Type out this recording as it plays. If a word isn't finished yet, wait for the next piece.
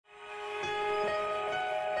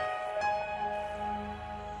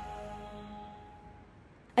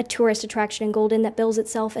A tourist attraction in Golden that bills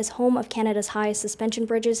itself as home of Canada's highest suspension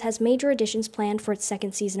bridges has major additions planned for its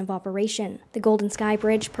second season of operation. The Golden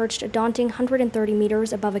Skybridge, perched a daunting 130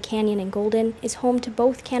 meters above a canyon in Golden, is home to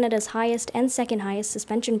both Canada's highest and second highest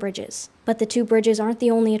suspension bridges. But the two bridges aren't the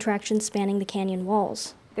only attractions spanning the canyon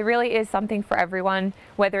walls. There really is something for everyone,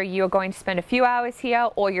 whether you're going to spend a few hours here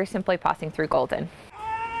or you're simply passing through Golden.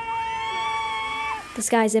 The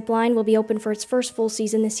Sky Zipline will be open for its first full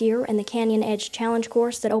season this year, and the Canyon Edge Challenge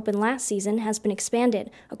course that opened last season has been expanded,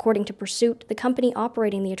 according to Pursuit, the company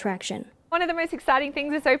operating the attraction. One of the most exciting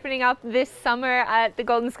things that's opening up this summer at the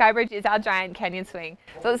Golden Skybridge is our giant canyon swing.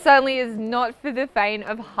 So it certainly is not for the faint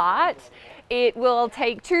of heart. It will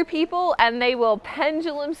take two people and they will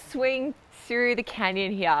pendulum swing through the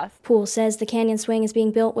canyon here. Poole says the canyon swing is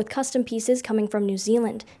being built with custom pieces coming from New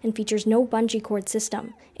Zealand and features no bungee cord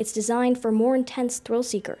system. It's designed for more intense thrill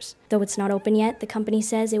seekers. Though it's not open yet, the company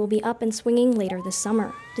says it will be up and swinging later this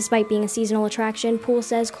summer. Despite being a seasonal attraction, Poole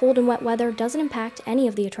says cold and wet weather doesn't impact any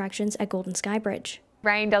of the attractions at Golden Skybridge.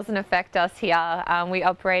 Rain doesn't affect us here. We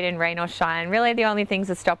operate in rain or shine. Really the only things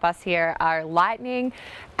that stop us here are lightning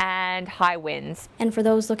and high winds. And for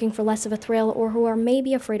those looking for less of a thrill or who are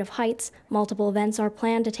maybe afraid of heights, multiple events are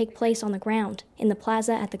planned to take place on the ground, in the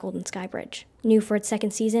plaza at the Golden Skybridge. New for its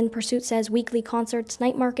second season, Pursuit says weekly concerts,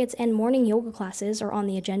 night markets, and morning yoga classes are on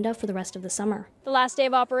the agenda for the rest of the summer. The last day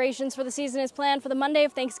of operations for the season is planned for the Monday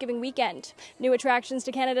of Thanksgiving weekend. New attractions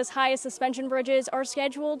to Canada's highest suspension bridges are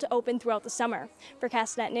scheduled to open throughout the summer. For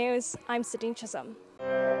Castanet News, I'm Sydney Chisholm.